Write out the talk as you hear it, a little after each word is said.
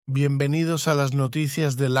Bienvenidos a las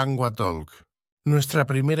noticias de Lengua Talk. Nuestra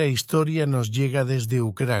primera historia nos llega desde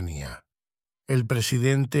Ucrania. El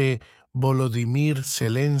presidente Volodymyr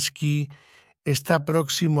Zelensky está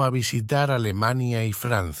próximo a visitar Alemania y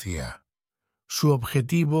Francia. Su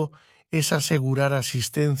objetivo es asegurar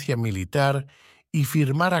asistencia militar y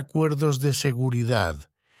firmar acuerdos de seguridad,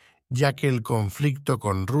 ya que el conflicto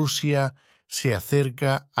con Rusia se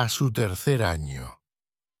acerca a su tercer año.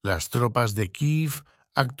 Las tropas de Kiev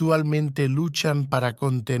actualmente luchan para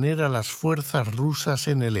contener a las fuerzas rusas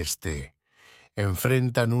en el este.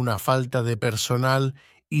 Enfrentan una falta de personal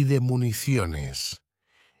y de municiones.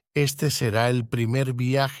 Este será el primer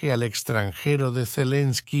viaje al extranjero de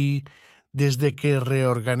Zelensky desde que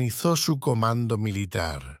reorganizó su comando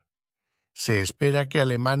militar. Se espera que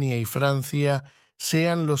Alemania y Francia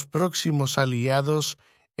sean los próximos aliados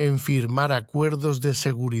en firmar acuerdos de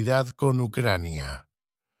seguridad con Ucrania.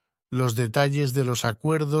 Los detalles de los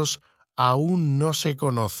acuerdos aún no se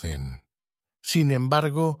conocen. Sin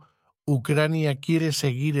embargo, Ucrania quiere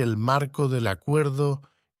seguir el marco del acuerdo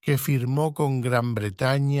que firmó con Gran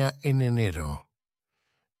Bretaña en enero.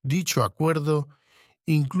 Dicho acuerdo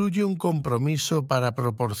incluye un compromiso para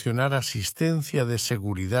proporcionar asistencia de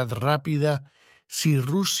seguridad rápida si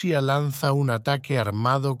Rusia lanza un ataque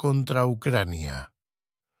armado contra Ucrania.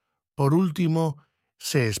 Por último,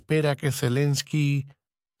 se espera que Zelensky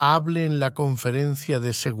hable en la Conferencia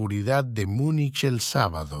de Seguridad de Múnich el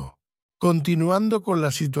sábado. Continuando con la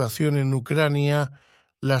situación en Ucrania,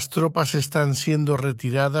 las tropas están siendo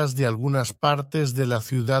retiradas de algunas partes de la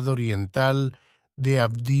ciudad oriental de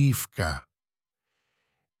Avdiivka.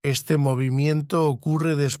 Este movimiento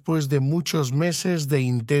ocurre después de muchos meses de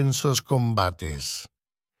intensos combates.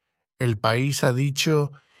 El país ha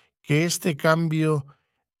dicho que este cambio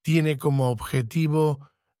tiene como objetivo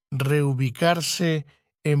reubicarse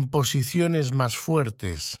en posiciones más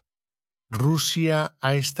fuertes. Rusia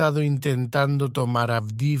ha estado intentando tomar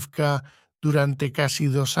Avdiivka durante casi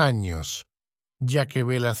 2 años, ya que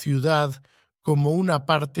ve la ciudad como una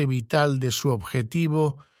parte vital de su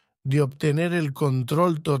objetivo de obtener el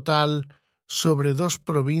control total sobre 2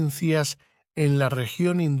 provincias en la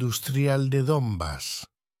región industrial de Donbass.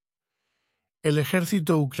 El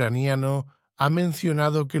ejército ucraniano ha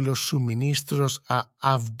mencionado que los suministros a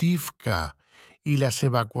Avdiivka y las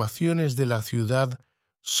evacuaciones de la ciudad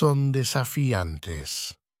son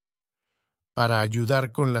desafiantes. Para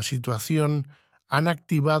ayudar con la situación, han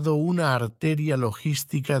activado una arteria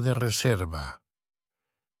logística de reserva.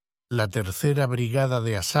 La Tercera Brigada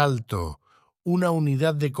de Asalto, una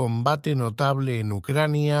unidad de combate notable en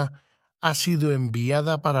Ucrania, ha sido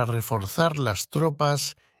enviada para reforzar las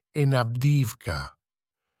tropas en Avdiivka.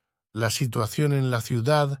 La situación en la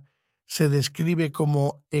ciudad se describe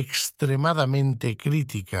como extremadamente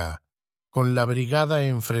crítica, con la brigada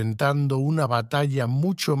enfrentando una batalla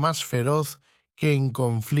mucho más feroz que en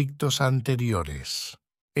conflictos anteriores.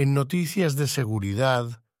 En noticias de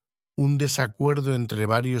seguridad, un desacuerdo entre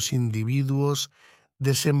varios individuos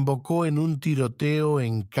desembocó en un tiroteo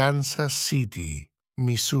en Kansas City,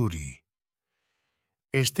 Missouri.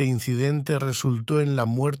 Este incidente resultó en la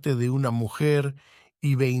muerte de una mujer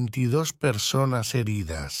y 22 personas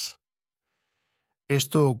heridas.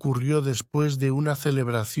 Esto ocurrió después de una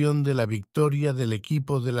celebración de la victoria del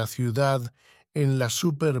equipo de la ciudad en la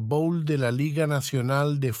Super Bowl de la Liga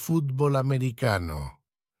Nacional de Fútbol Americano.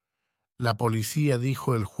 La policía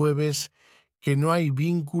dijo el jueves que no hay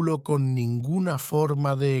vínculo con ninguna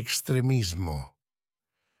forma de extremismo.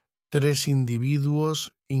 3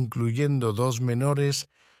 individuos, incluyendo 2 menores,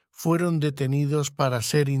 fueron detenidos para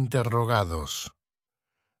ser interrogados.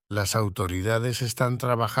 Las autoridades están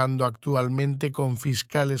trabajando actualmente con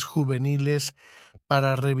fiscales juveniles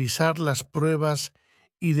para revisar las pruebas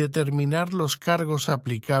y determinar los cargos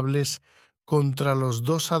aplicables contra los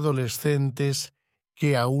 2 adolescentes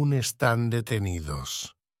que aún están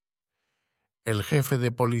detenidos. El jefe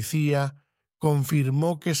de policía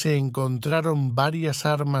confirmó que se encontraron varias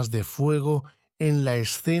armas de fuego en la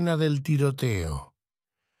escena del tiroteo.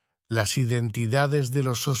 Las identidades de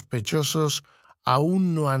los sospechosos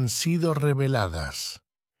aún no han sido reveladas.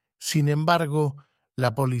 Sin embargo,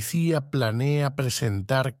 la policía planea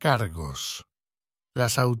presentar cargos.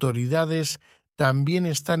 Las autoridades también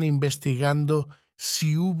están investigando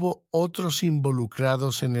si hubo otros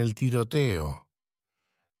involucrados en el tiroteo.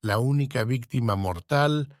 La única víctima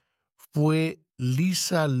mortal fue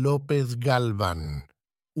Lisa López Galván,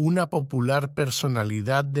 una popular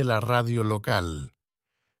personalidad de la radio local.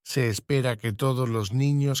 Se espera que todos los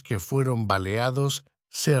niños que fueron baleados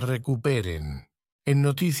se recuperen. En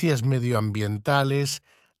noticias medioambientales,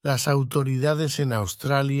 las autoridades en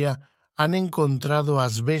Australia han encontrado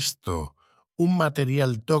asbesto, un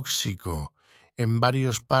material tóxico, en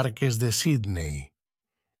varios parques de Sídney.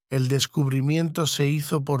 El descubrimiento se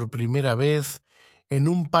hizo por primera vez en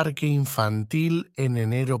un parque infantil en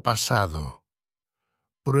enero pasado.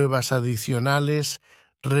 Pruebas adicionales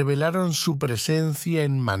revelaron su presencia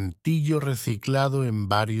en mantillo reciclado en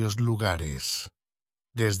varios lugares.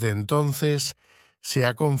 Desde entonces, se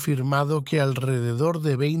ha confirmado que alrededor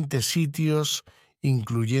de 20 sitios,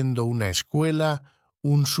 incluyendo una escuela,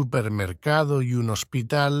 un supermercado y un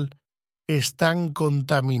hospital, están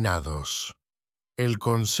contaminados. El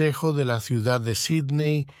Consejo de la Ciudad de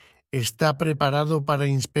Sídney está preparado para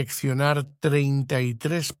inspeccionar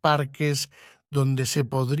 33 parques donde se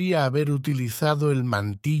podría haber utilizado el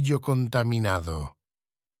mantillo contaminado.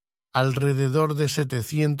 Alrededor de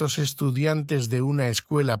 700 estudiantes de una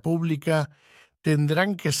escuela pública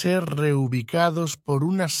tendrán que ser reubicados por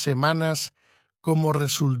unas semanas como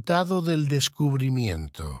resultado del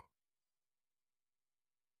descubrimiento.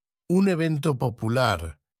 Un evento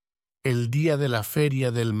popular, el día de la feria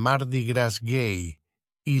del Mardi Gras gay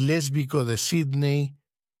y lésbico de Sídney,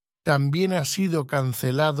 también ha sido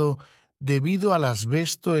cancelado debido al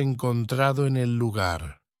asbesto encontrado en el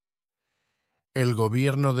lugar. El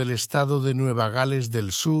gobierno del estado de Nueva Gales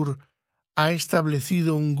del Sur ha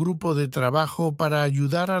establecido un grupo de trabajo para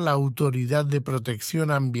ayudar a la Autoridad de Protección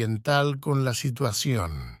Ambiental con la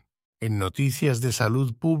situación. En noticias de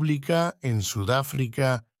salud pública, en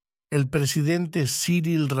Sudáfrica, el presidente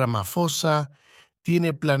Cyril Ramaphosa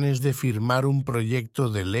tiene planes de firmar un proyecto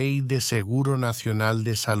de ley de Seguro Nacional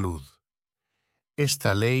de Salud.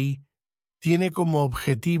 Esta ley tiene como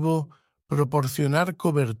objetivo proporcionar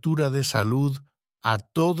cobertura de salud a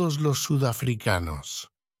todos los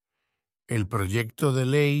sudafricanos. El proyecto de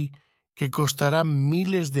ley, que costará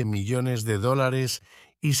miles de millones de dólares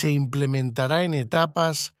y se implementará en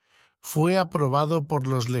etapas, fue aprobado por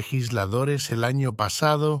los legisladores el año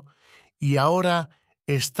pasado y ahora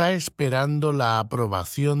está esperando la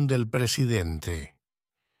aprobación del presidente.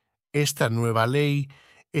 Esta nueva ley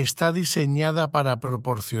está diseñada para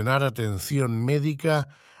proporcionar atención médica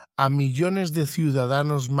a millones de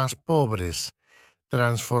ciudadanos más pobres,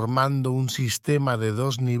 transformando un sistema de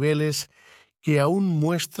 2 niveles que aún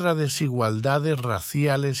muestra desigualdades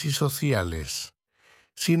raciales y sociales.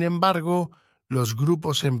 Sin embargo, los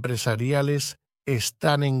grupos empresariales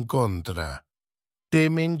están en contra.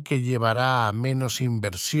 Temen que llevará a menos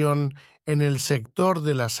inversión en el sector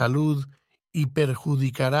de la salud y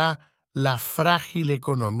perjudicará la frágil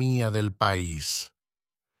economía del país.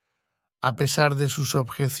 A pesar de sus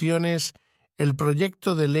objeciones, el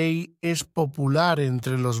proyecto de ley es popular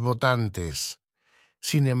entre los votantes.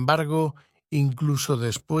 Sin embargo, incluso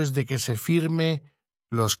después de que se firme,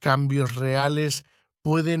 los cambios reales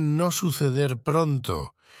pueden no suceder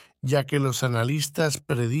pronto, ya que los analistas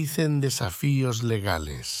predicen desafíos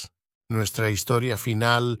legales. Nuestra historia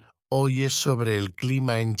final hoy es sobre el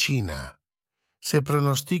clima en China. Se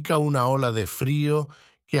pronostica una ola de frío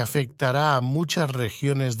que afectará a muchas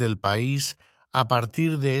regiones del país a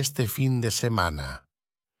partir de este fin de semana.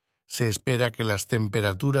 Se espera que las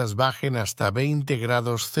temperaturas bajen hasta 20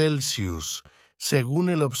 grados Celsius, según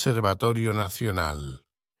el Observatorio Nacional.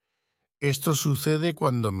 Esto sucede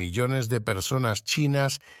cuando millones de personas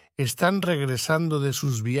chinas están regresando de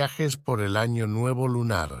sus viajes por el Año Nuevo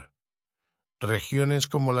lunar. Regiones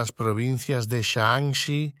como las provincias de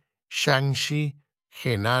Shaanxi, Shanxi,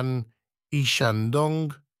 Henan y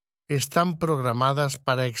Shandong están programadas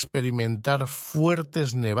para experimentar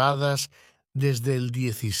fuertes nevadas desde el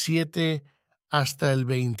 17 hasta el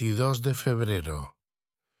 22 de febrero.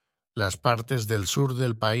 Las partes del sur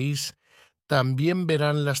del país también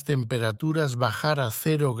verán las temperaturas bajar a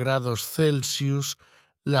 0 grados Celsius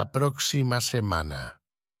la próxima semana.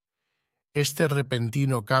 Este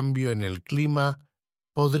repentino cambio en el clima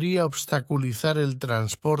podría obstaculizar el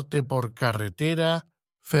transporte por carretera,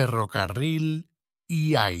 ferrocarril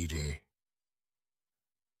y aire.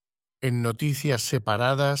 En noticias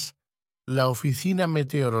separadas, la Oficina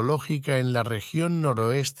Meteorológica en la región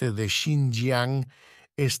noroeste de Xinjiang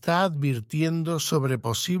está advirtiendo sobre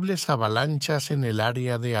posibles avalanchas en el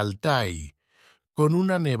área de Altai, con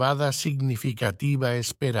una nevada significativa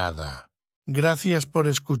esperada. Gracias por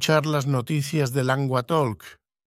escuchar las noticias de Lengua Talk.